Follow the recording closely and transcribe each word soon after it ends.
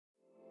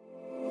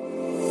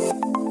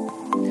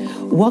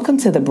Welcome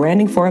to the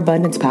Branding for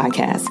Abundance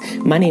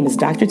podcast. My name is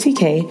Dr.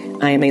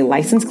 TK. I am a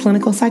licensed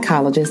clinical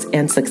psychologist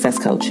and success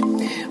coach.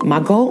 My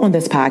goal on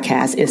this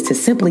podcast is to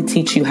simply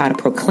teach you how to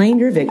proclaim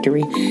your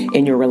victory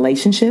in your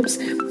relationships,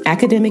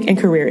 academic and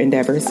career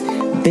endeavors,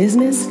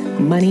 business,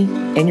 money,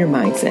 and your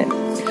mindset.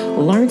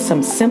 Learn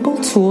some simple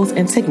tools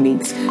and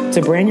techniques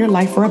to brand your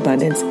life for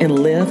abundance and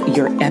live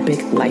your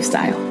epic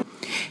lifestyle.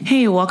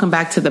 Hey, welcome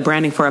back to the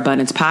Branding for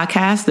Abundance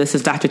podcast. This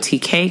is Dr.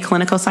 TK,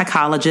 clinical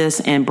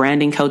psychologist and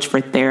branding coach for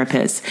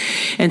therapists.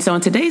 And so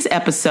in today's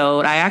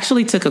episode, I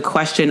actually took a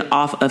question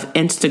off of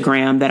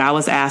Instagram that I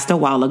was asked a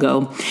while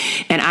ago.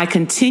 And I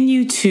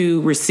continue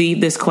to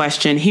receive this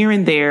question here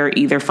and there,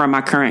 either from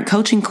my current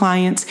coaching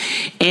clients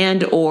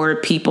and or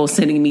people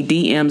sending me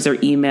DMs or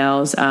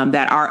emails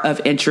that are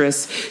of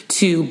interest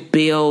to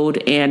build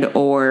and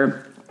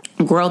or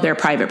grow their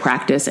private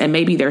practice. And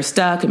maybe they're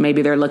stuck, and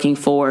maybe they're looking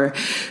for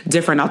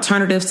different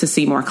alternatives to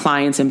see more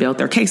clients and build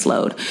their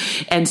caseload.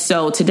 And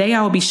so today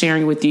I will be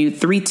sharing with you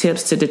 3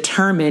 tips to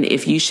determine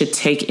if you should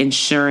take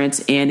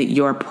insurance in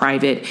your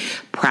private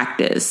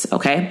practice.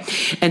 Okay.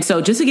 And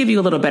so just to give you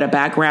a little bit of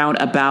background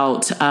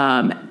about,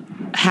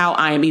 how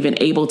I am even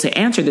able to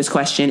answer this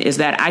question is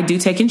that I do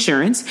take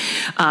insurance.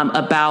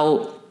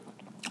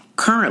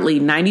 Currently,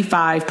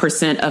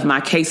 95% of my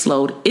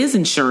caseload is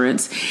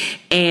insurance.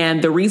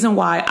 And the reason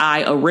why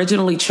I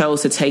originally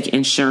chose to take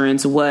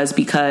insurance was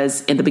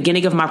because in the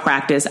beginning of my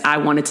practice, I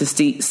wanted to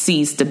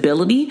see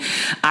stability.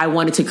 I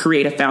wanted to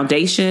create a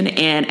foundation.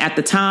 And at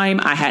the time,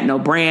 I had no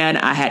brand.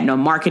 I had no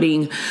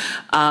marketing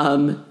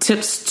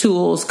tips,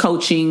 tools,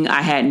 coaching.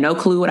 I had no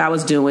clue what I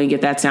was doing,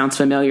 if that sounds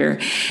familiar.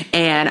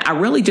 And I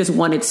really just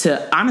wanted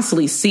to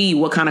honestly see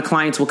what kind of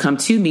clients will come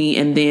to me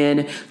and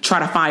then try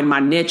to find my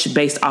niche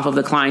based off of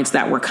the clients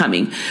that were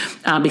coming.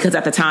 Because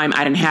at the time,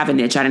 I didn't have a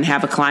niche. I didn't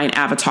have a client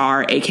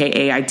avatar,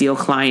 AKA ideal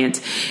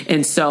client.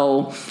 And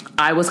so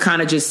I was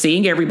kind of just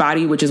seeing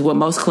everybody, which is what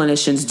most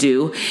clinicians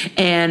do.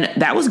 And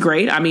that was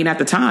great. I mean, at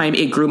the time,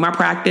 it grew my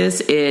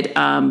practice. It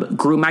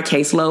grew my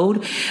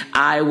caseload.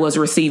 I was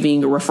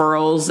receiving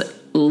referrals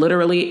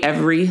literally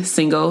every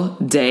single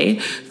day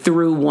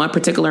through one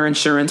particular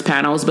insurance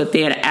panels. But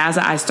then as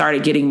I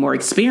started getting more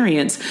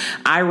experience,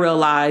 I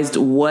realized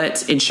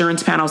what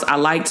insurance panels I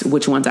liked,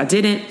 which ones I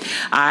didn't.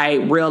 I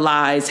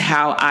realized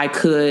how I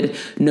could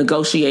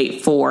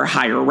negotiate for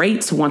higher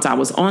rates. Once I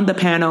was on the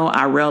panel,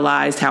 I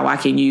realized how I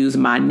can use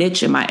my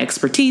niche and my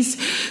expertise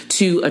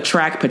to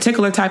attract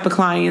particular type of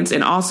clients,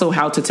 and also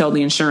how to tell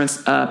the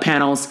insurance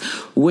panels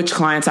which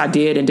clients I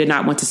did and did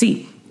not want to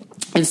see.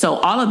 And so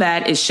all of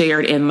that is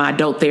shared in my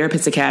Dope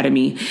Therapist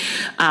Academy.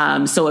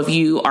 So if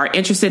you are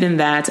interested in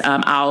that,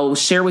 I'll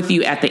share with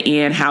you at the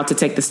end how to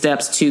take the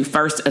steps to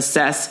first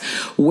assess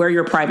where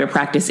your private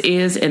practice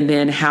is, and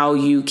then how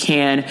you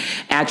can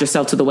add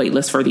yourself to the wait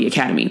list for the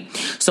Academy.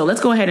 So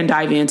let's go ahead and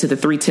dive into the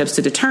 3 tips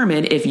to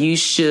determine if you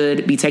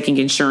should be taking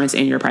insurance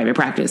in your private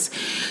practice.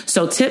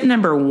 So tip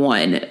number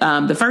 1,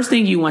 the first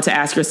thing you want to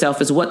ask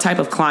yourself is what type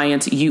of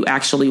clients you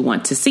actually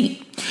want to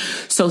see.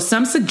 So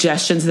some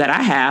suggestions that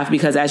I have,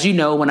 because as you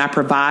know, when I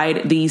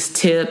provide these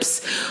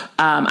tips,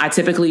 I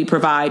typically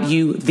provide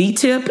you the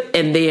tip,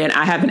 and then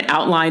I have an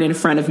outline in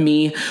front of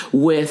me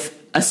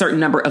with a certain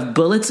number of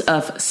bullets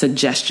of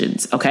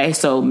suggestions. Okay.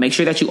 So make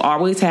sure that you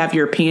always have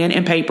your pen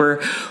and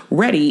paper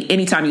ready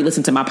anytime you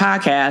listen to my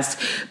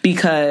podcast,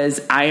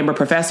 because I am a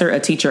professor, a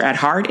teacher at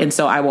heart. And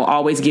so I will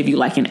always give you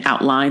like an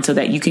outline so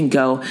that you can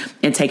go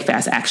and take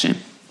fast action.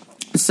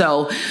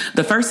 So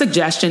the first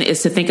suggestion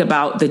is to think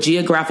about the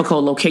geographical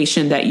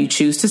location that you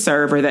choose to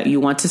serve or that you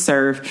want to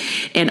serve,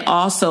 and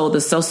also the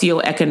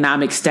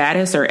socioeconomic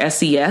status or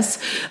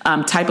SES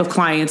type of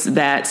clients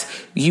that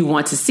you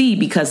want to see,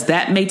 because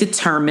that may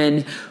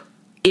determine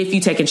if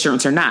you take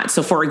insurance or not.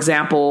 So for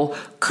example,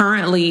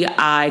 currently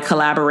I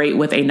collaborate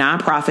with a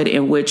nonprofit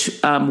in which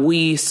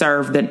we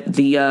serve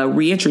the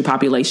reentry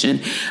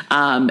population,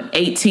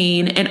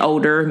 18 and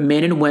older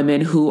men and women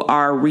who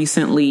are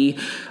recently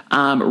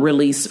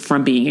released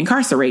from being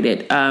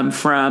incarcerated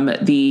from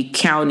the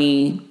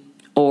county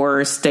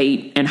or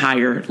state and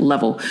higher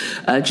level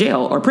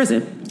jail or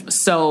prison.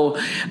 So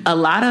a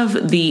lot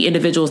of the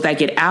individuals that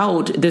get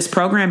out, this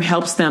program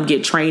helps them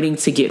get training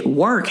to get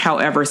work.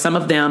 However, some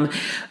of them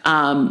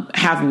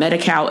have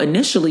Medi-Cal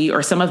initially,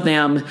 or some of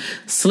them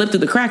slip through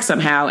the cracks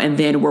somehow, and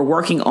then we're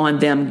working on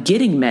them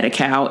getting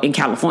Medi-Cal in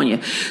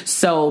California.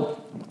 So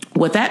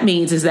what that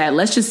means is that,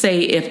 let's just say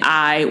if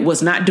I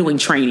was not doing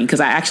training, because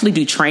I actually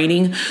do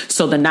training,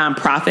 so the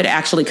nonprofit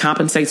actually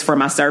compensates for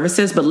my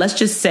services. But let's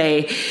just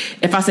say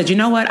if I said, you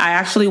know what, I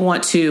actually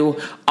want to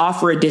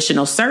offer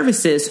additional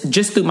services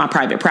just through my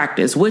private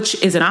practice,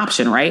 which is an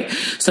option, right?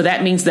 So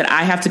that means that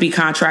I have to be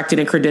contracted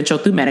and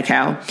credentialed through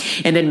Medi-Cal,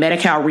 and then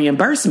Medi-Cal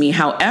reimburse me.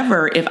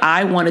 However, if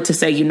I wanted to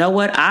say, you know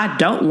what, I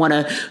don't want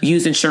to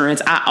use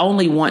insurance, I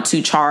only want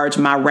to charge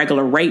my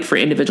regular rate for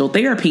individual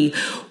therapy,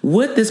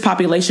 would this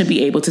population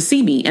be able to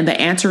see me? And the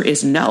answer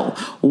is no.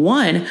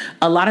 One,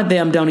 a lot of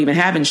them don't even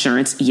have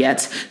insurance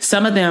yet.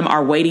 Some of them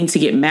are waiting to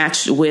get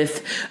matched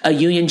with a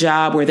union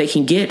job where they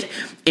can get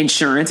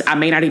insurance. I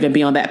may not even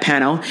be on that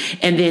panel.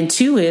 And then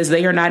 2 is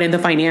they are not in the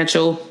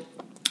financial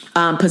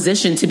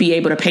position to be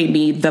able to pay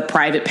me the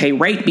private pay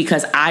rate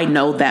because I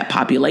know that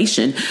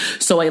population.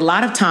 So a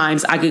lot of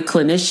times I get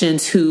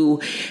clinicians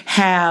who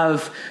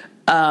have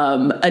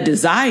a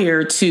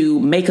desire to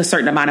make a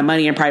certain amount of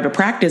money in private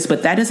practice,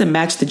 but that doesn't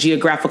match the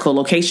geographical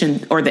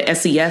location or the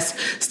SES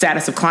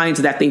status of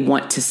clients that they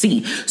want to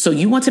see. So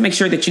you want to make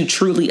sure that you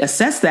truly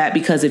assess that,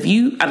 because if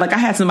you, like I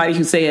had somebody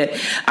who said,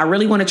 I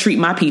really want to treat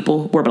my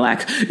people, we're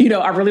Black,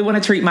 I really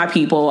want to treat my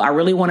people. I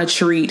really want to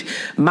treat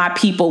my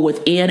people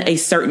within a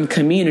certain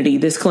community.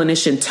 This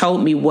clinician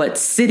told me what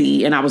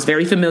city, and I was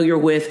very familiar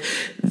with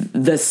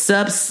the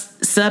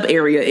sub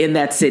area in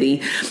that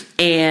city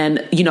and,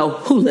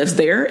 who lives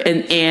there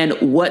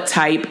and what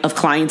type of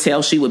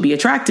clientele she would be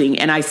attracting.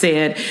 And I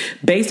said,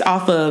 based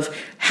off of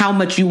how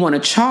much you want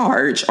to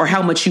charge or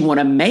how much you want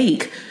to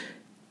make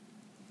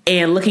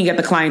and looking at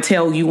the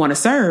clientele you want to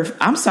serve,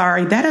 I'm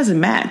sorry, that doesn't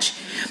match.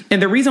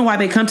 And the reason why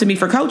they come to me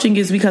for coaching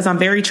is because I'm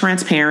very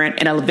transparent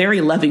in a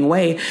very loving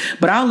way,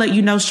 but I'll let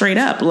you know straight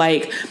up,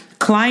 like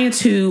clients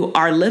who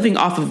are living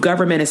off of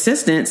government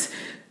assistance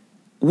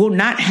will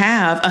not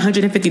have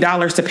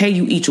 $150 to pay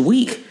you each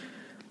week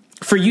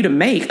for you to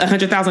make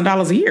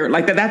 $100,000 a year.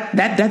 Like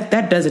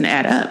that doesn't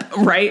add up,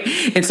 right?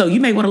 And so you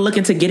may want to look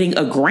into getting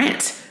a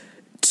grant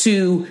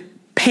to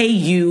pay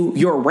you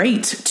your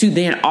rate to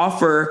then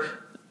offer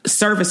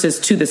services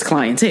to this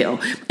clientele.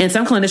 And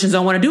some clinicians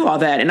don't want to do all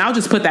that. And I'll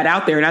just put that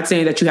out there, not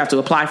saying that you have to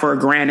apply for a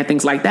grant and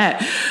things like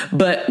that.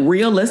 But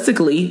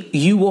realistically,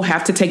 you will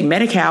have to take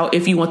Medi-Cal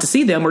if you want to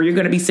see them, or you're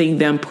going to be seeing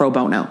them pro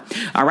bono.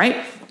 All right.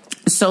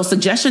 So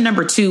suggestion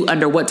number 2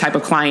 under what type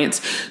of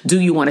clients do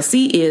you want to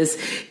see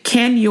is,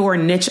 can your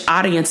niche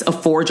audience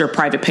afford your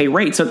private pay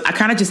rate? So I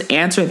kind of just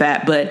answer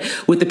that, but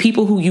with the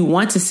people who you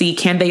want to see,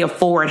 can they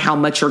afford how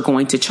much you're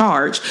going to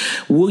charge?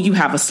 Will you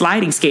have a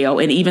sliding scale?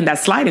 And even that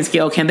sliding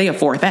scale, can they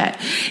afford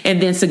that? And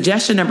then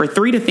suggestion number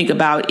 3 to think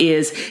about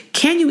is,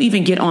 can you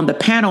even get on the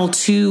panel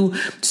to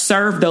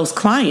serve those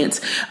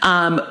clients?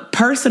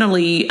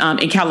 Personally,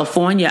 in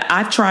California,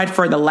 I've tried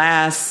for the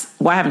last,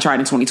 I haven't tried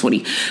in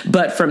 2020,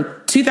 but from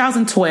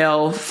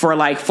 2012 for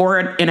like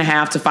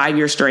 4.5 to 5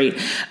 years straight,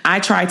 I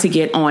tried to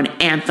get on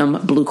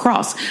Anthem Blue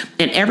Cross.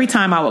 And every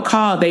time I would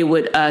call, they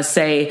would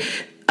say,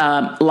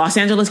 Los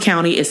Angeles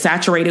County is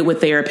saturated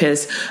with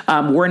therapists.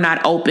 We're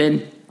not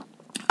open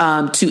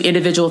to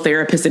individual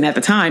therapists. And at the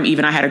time,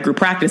 even I had a group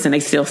practice and they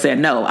still said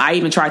no. I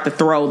even tried to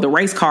throw the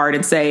race card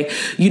and say,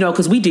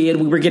 because we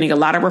were getting a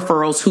lot of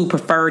referrals who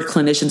preferred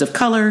clinicians of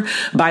color,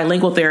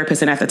 bilingual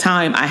therapists. And at the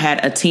time I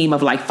had a team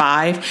of like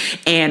 5,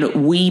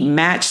 and we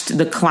matched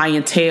the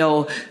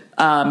clientele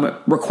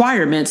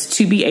requirements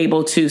to be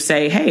able to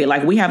say, hey,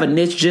 like we have a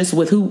niche just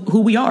with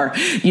who we are,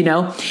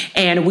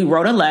 and we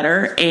wrote a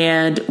letter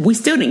and we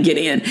still didn't get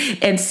in.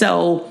 And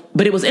so,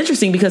 but it was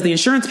interesting because the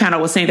insurance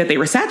panel was saying that they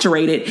were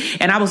saturated.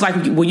 And I was like,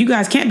 well, you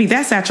guys can't be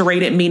that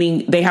saturated,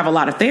 meaning they have a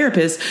lot of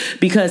therapists,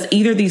 because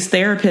either these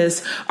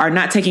therapists are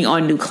not taking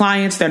on new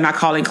clients, they're not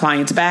calling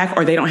clients back,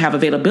 or they don't have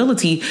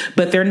availability,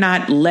 but they're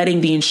not letting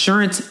the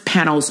insurance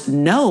panels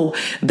know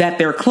that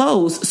they're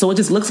closed. So it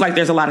just looks like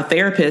there's a lot of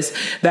therapists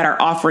that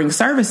are offering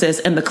services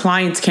and the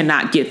clients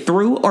cannot get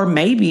through, or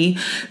maybe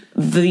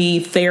the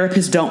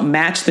therapists don't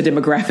match the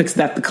demographics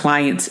that the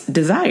clients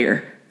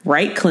desire.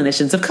 Right?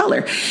 Clinicians of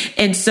color.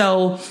 And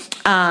so,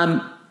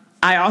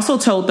 I also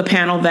told the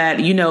panel that,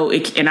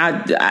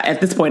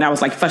 at this point I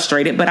was like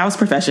frustrated, but I was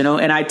professional.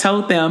 And I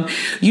told them,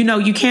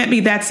 you can't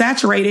be that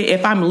saturated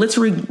if I'm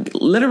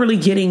literally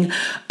getting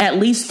at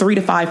least 3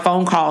 to 5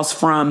 phone calls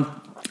from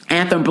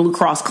Anthem Blue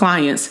Cross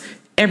clients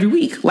every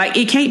week. Like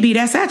it can't be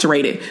that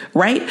saturated,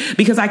 right?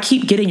 Because I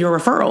keep getting your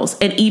referrals.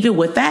 And even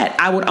with that,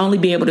 I would only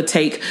be able to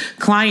take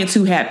clients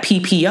who had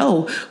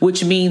PPO,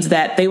 which means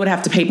that they would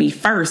have to pay me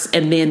first,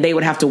 and then they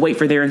would have to wait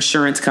for their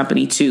insurance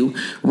company to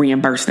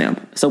reimburse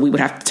them. So we would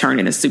have to turn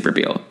in a super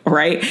bill,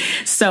 right?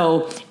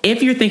 So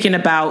if you're thinking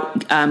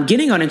about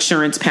getting on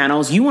insurance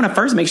panels, you want to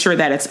first make sure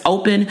that it's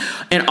open,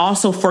 and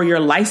also for your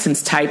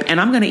license type.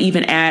 And I'm going to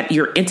even add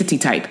your entity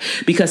type,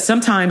 because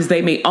sometimes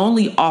they may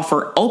only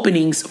offer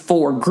openings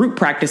for group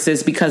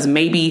practices because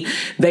maybe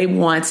they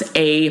want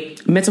a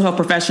mental health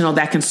professional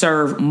that can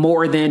serve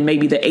more than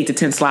maybe the 8 to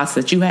 10 slots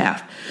that you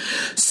have.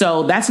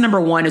 So that's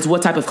number 1, is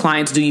what type of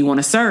clients do you want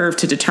to serve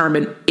to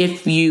determine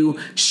if you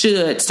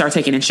should start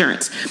taking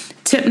insurance.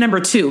 Tip number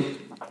 2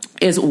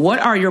 is, what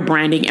are your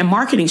branding and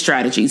marketing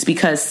strategies?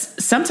 Because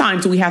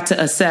sometimes we have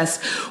to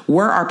assess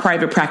where our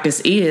private practice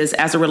is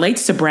as it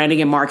relates to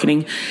branding and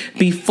marketing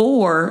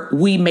before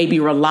we maybe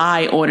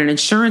rely on an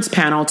insurance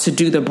panel to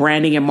do the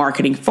branding and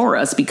marketing for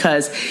us,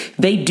 because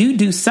they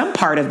do some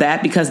part of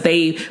that, because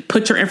they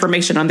put your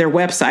information on their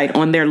website,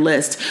 on their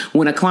list.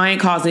 When a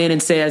client calls in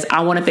and says,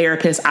 I want a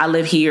therapist, I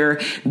live here,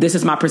 this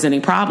is my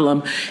presenting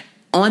problem,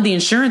 on the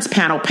insurance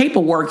panel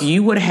paperwork,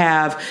 you would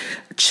have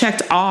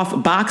checked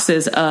off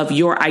boxes of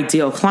your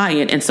ideal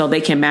client. And so they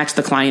can match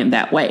the client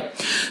that way.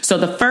 So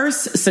the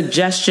first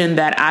suggestion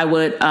that I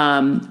would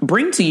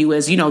bring to you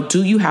is,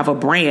 do you have a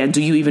brand?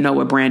 Do you even know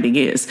what branding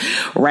is,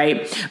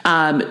 right?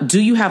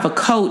 Do you have a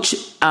coach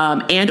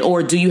and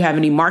or do you have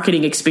any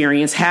marketing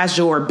experience? Has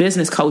your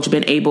business coach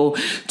been able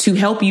to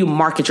help you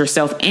market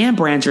yourself and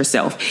brand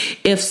yourself?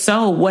 If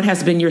so, what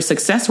has been your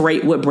success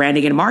rate with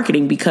branding and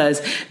marketing?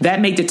 Because that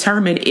may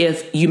determine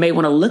if you may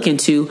want to look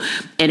into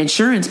an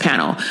insurance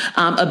panel.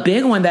 A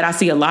big one that I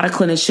see a lot of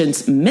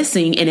clinicians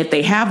missing, and if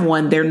they have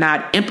one, they're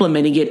not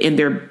implementing it in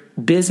their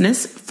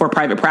business for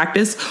private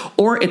practice,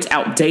 or it's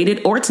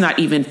outdated, or it's not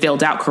even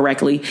filled out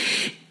correctly,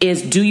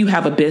 is do you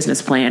have a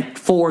business plan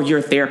for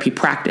your therapy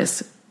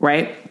practice,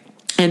 right?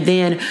 And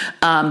then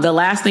the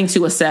last thing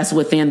to assess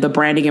within the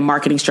branding and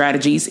marketing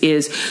strategies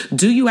is,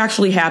 do you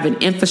actually have an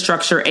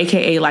infrastructure,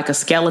 aka like a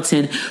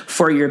skeleton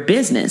for your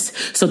business?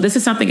 So this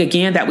is something,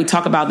 again, that we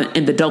talk about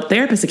in the Dope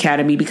Therapist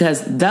Academy,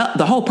 because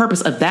the whole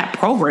purpose of that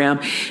program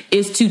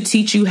is to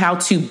teach you how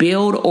to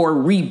build or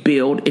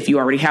rebuild, if you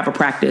already have a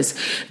practice,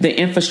 the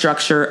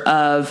infrastructure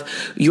of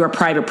your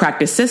private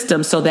practice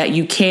system so that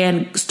you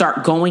can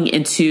start going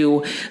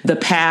into the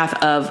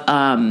path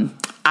of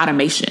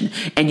automation,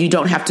 and you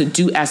don't have to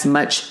do as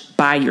much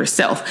by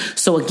yourself.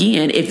 So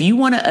again, if you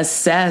want to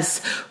assess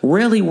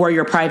really where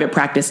your private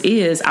practice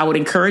is, I would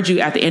encourage you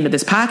at the end of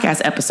this podcast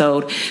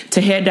episode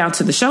to head down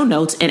to the show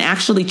notes and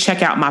actually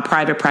check out my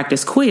private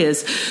practice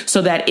quiz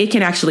so that it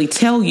can actually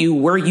tell you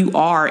where you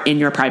are in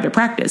your private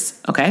practice.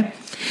 Okay.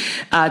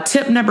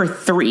 Tip number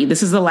 3,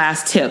 this is the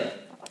last tip.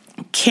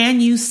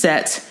 Can you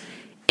set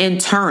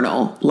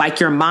internal, like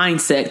your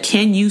mindset,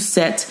 can you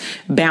set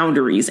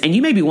boundaries? And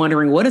you may be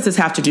wondering, what does this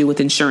have to do with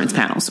insurance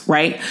panels,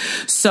 right?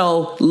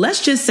 So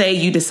let's just say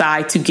you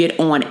decide to get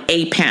on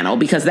a panel,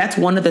 because that's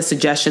one of the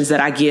suggestions that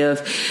I give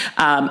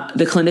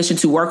the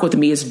clinicians who work with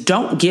me is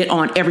don't get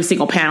on every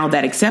single panel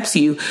that accepts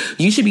you.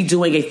 You should be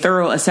doing a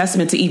thorough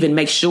assessment to even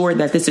make sure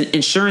that this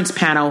insurance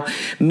panel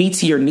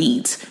meets your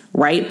needs.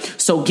 Right?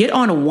 So get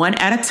on one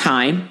at a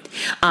time.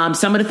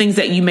 Some of the things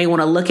that you may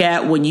want to look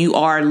at when you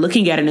are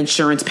looking at an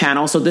insurance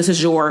panel, so this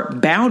is your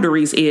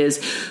boundaries,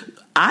 is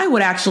I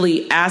would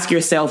actually ask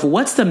yourself,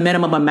 what's the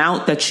minimum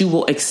amount that you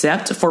will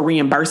accept for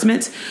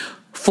reimbursement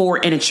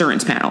for an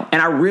insurance panel?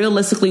 And I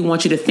realistically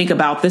want you to think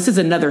about, this is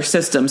another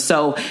system.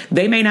 So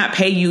they may not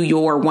pay you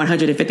your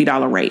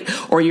 $150 rate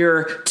or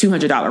your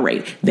 $200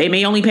 rate. They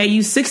may only pay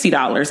you $60,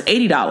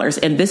 $80.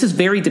 And this is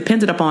very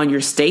dependent upon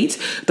your state,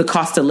 the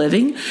cost of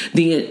living,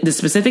 the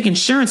specific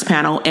insurance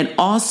panel, and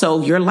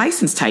also your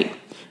license type.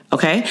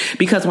 Okay.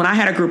 Because when I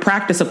had a group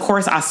practice, of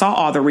course, I saw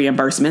all the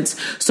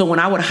reimbursements. So when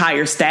I would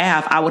hire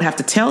staff, I would have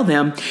to tell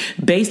them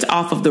based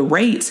off of the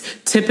rates.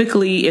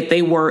 Typically, if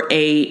they were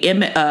I'm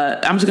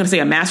just going to say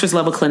a master's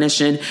level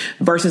clinician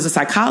versus a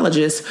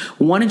psychologist,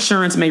 one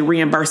insurance may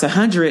reimburse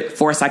 $100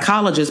 for a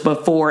psychologist,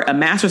 but for a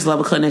master's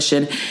level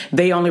clinician,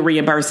 they only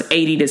reimburse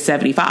 $80 to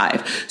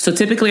 $75. So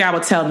typically I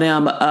would tell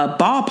them a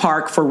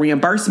ballpark for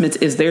reimbursements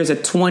is there's a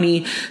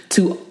 $20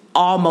 to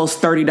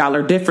almost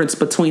 $30 difference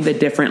between the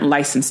different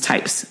license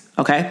types.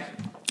 Okay.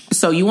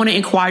 So you want to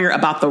inquire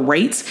about the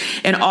rates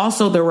and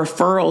also the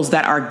referrals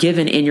that are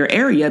given in your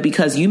area,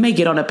 because you may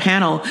get on a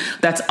panel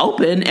that's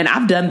open. And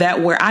I've done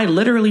that where I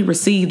literally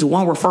received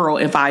one referral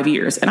in 5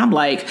 years. And I'm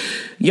like,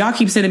 y'all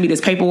keep sending me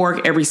this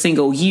paperwork every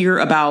single year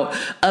about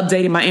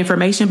updating my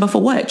information. But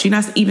for what? You're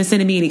not even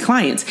sending me any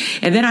clients.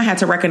 And then I had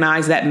to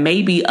recognize that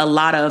maybe a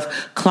lot of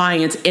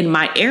clients in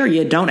my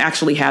area don't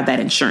actually have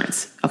that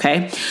insurance.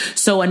 Okay.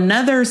 So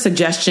another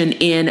suggestion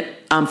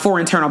for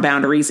internal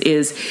boundaries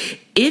is,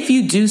 if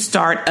you do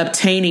start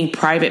obtaining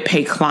private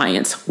pay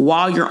clients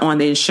while you're on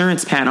the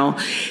insurance panel,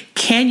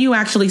 can you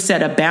actually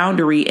set a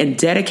boundary and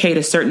dedicate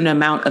a certain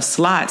amount of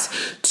slots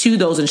to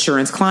those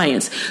insurance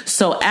clients?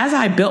 So as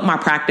I built my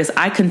practice,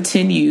 I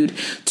continued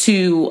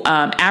to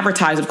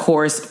advertise, of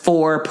course,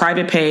 for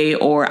private pay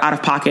or out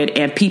of pocket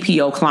and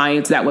PPO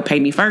clients that would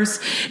pay me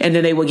first, and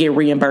then they would get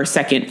reimbursed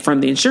second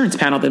from the insurance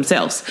panel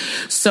themselves.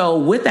 So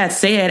with that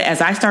said,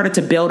 as I started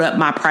to build up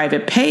my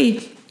private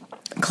pay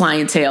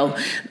clientele,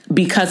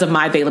 because of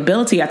my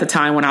availability at the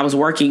time when I was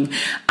working,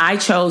 I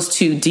chose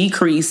to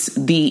decrease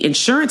the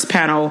insurance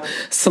panel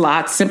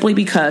slots simply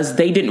because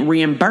they didn't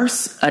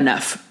reimburse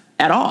enough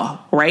at all.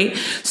 Right.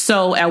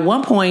 So at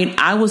one point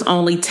I was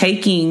only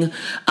taking,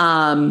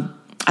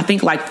 I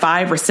think like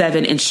 5 or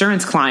 7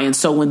 insurance clients.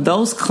 So when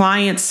those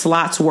client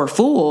slots were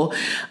full,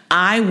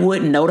 I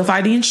would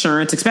notify the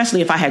insurance, especially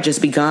if I had just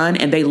begun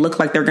and they look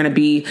like they're going to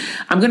be,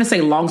 I'm going to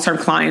say long-term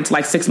clients,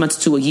 like 6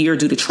 months to a year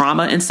due to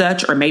trauma and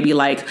such, or maybe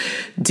like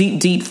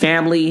deep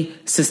family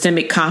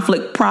systemic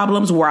conflict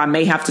problems where I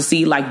may have to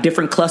see like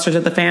different clusters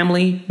of the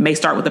family, may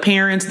start with the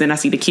parents, then I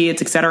see the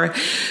kids, etc.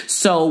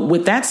 So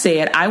with that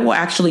said, I will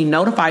actually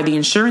notify the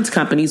insurance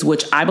companies,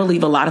 which I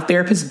believe a lot of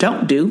therapists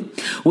don't do,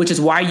 which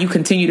is why you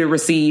continue to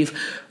receive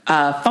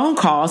phone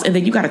calls, and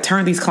then you got to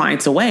turn these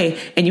clients away.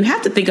 And you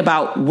have to think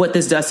about what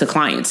this does to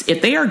clients.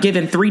 If they are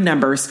given 3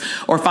 numbers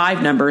or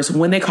 5 numbers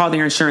when they call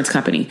their insurance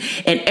company,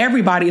 and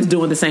everybody is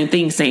doing the same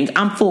thing, saying,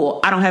 I'm full,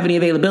 I don't have any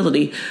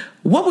availability.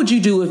 What would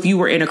you do if you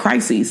were in a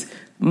crisis?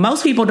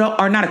 Most people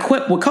are not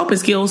equipped with coping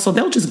skills, so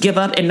they'll just give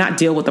up and not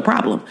deal with the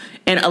problem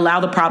and allow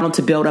the problem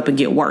to build up and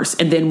get worse.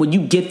 And then when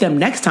you get them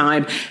next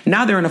time,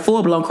 now they're in a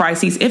full-blown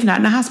crisis, if not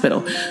in the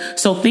hospital.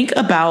 So think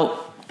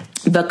about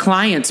the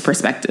client's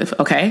perspective,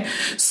 okay?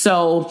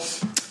 So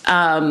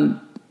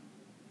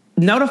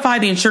notify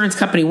the insurance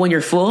company when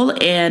you're full,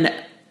 and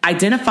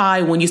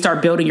identify when you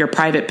start building your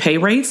private pay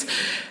rates,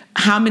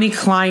 how many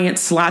client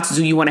slots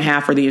do you want to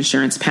have for the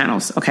insurance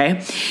panels?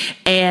 Okay.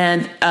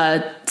 And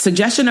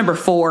suggestion number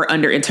 4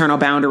 under internal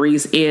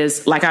boundaries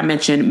is, like I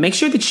mentioned, make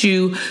sure that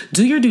you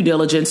do your due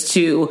diligence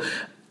to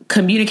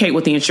communicate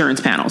with the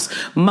insurance panels.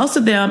 Most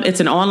of them, it's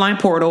an online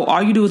portal.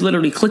 All you do is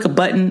literally click a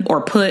button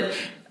or put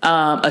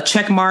a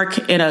check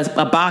mark in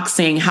a box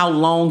saying how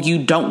long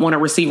you don't want to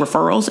receive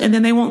referrals, and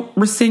then they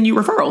won't send you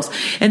referrals.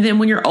 And then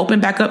when you're open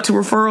back up to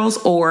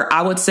referrals, or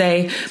I would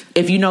say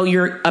if you know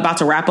you're about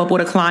to wrap up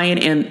with a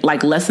client in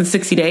like less than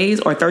 60 days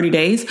or 30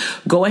 days,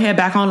 go ahead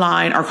back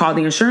online or call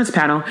the insurance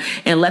panel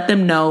and let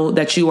them know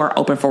that you are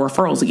open for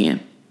referrals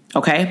again.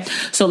 Okay,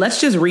 so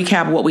let's just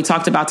recap what we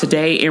talked about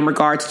today in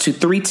regards to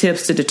 3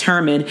 tips to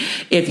determine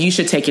if you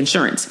should take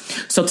insurance.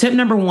 So tip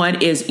number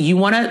 1 is you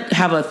want to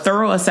have a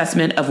thorough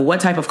assessment of what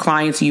type of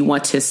clients you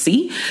want to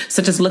see,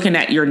 such as looking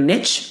at your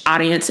niche,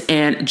 audience,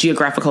 and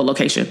geographical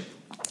location.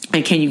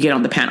 And can you get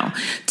on the panel?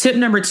 Tip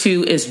number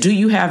 2 is, do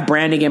you have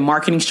branding and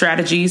marketing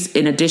strategies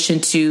in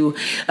addition to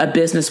a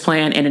business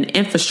plan and an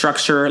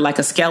infrastructure like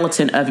a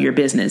skeleton of your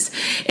business?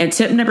 And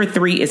tip number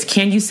 3 is,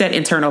 can you set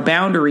internal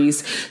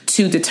boundaries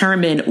to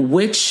determine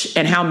which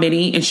and how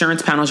many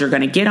insurance panels you're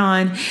going to get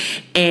on,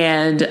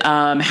 and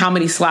how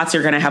many slots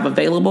you're going to have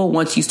available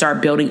once you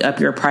start building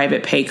up your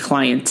private pay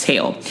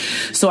clientele.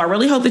 So I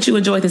really hope that you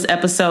enjoyed this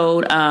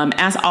episode.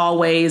 As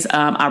always,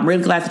 I'm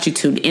really glad that you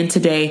tuned in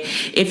today.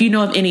 If you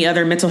know of any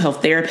other mental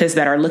health therapists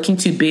that are looking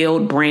to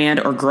build, brand,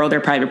 or grow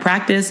their private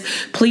practice,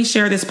 please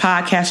share this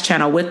podcast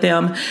channel with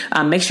them.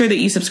 Make sure that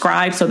you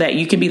subscribe so that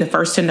you can be the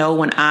first to know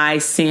when I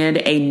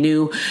send a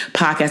new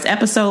podcast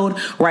episode.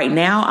 Right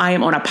now, I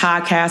am on a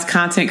podcast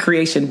content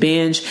creation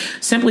binge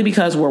simply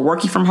because we're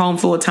working from home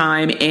full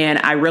time. And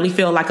I really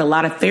feel like a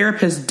lot of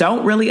therapists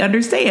don't really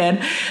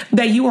understand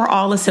that you are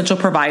all essential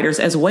providers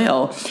as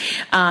well.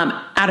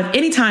 Out of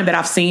any time that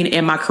I've seen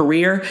in my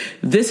career,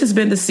 this has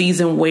been the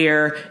season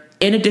where,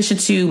 in addition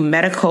to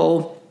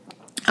medical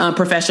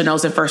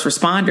professionals and first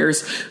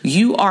responders,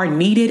 you are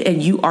needed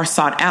and you are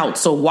sought out.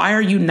 So why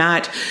are you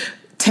not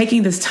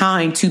taking this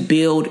time to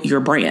build your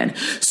brand?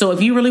 So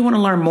if you really want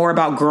to learn more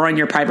about growing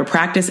your private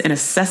practice and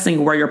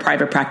assessing where your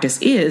private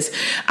practice is,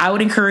 I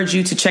would encourage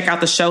you to check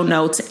out the show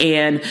notes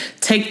and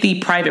take the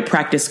private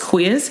practice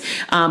quiz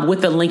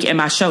with the link in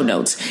my show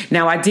notes.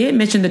 Now, I did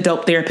mention the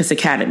Dope Therapist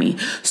Academy.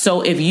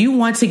 So if you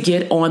want to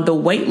get on the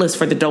wait list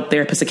for the Dope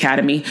Therapist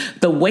Academy,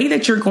 the way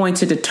that you're going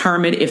to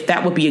determine if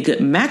that would be a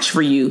good match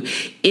for you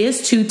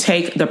is to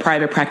take the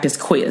private practice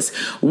quiz.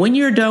 When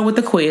you're done with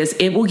the quiz,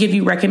 it will give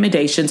you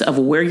recommendations of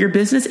where your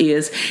business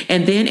is,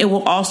 and then it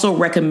will also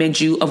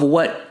recommend you of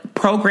what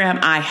program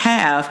I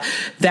have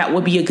that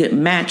would be a good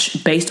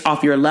match based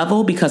off your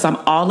level, because I'm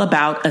all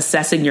about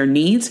assessing your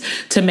needs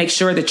to make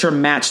sure that you're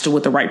matched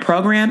with the right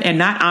program, and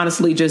not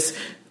honestly just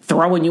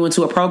throwing you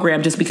into a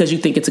program just because you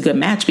think it's a good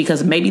match,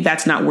 because maybe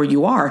that's not where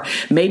you are.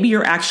 Maybe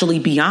you're actually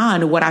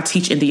beyond what I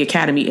teach in the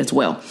academy as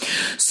well.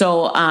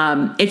 So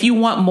if you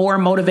want more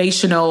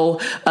motivational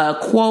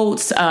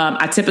quotes,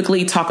 I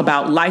typically talk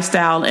about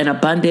lifestyle and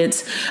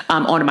abundance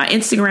on my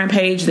Instagram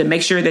page. Then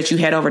make sure that you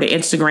head over to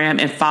Instagram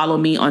and follow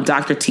me on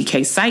Dr.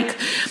 TK Psych.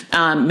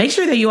 Make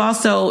sure that you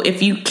also,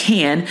 if you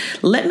can,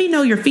 let me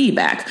know your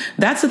feedback.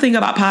 That's the thing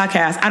about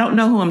podcasts. I don't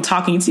know who I'm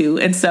talking to.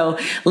 And so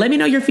let me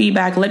know your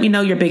feedback. Let me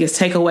know your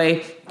biggest takeaway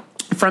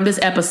from this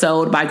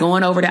episode by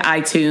going over to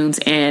iTunes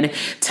and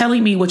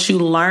telling me what you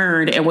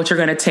learned and what you're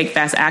going to take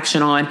fast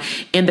action on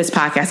in this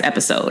podcast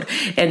episode.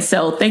 And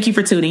so thank you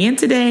for tuning in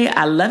today.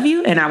 I love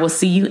you, and I will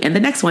see you in the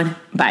next one.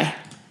 Bye.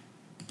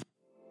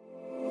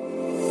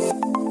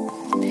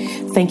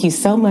 Thank you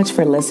so much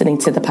for listening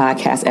to the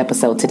podcast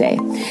episode today.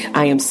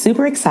 I am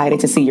super excited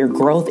to see your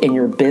growth in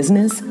your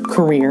business,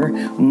 career,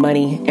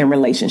 money, and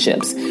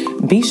relationships.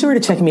 Be sure to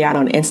check me out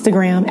on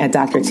Instagram at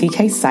Dr.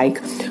 TK Psych,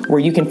 where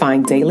you can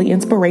find daily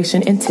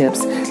inspiration and tips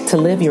to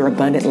live your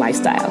abundant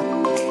lifestyle.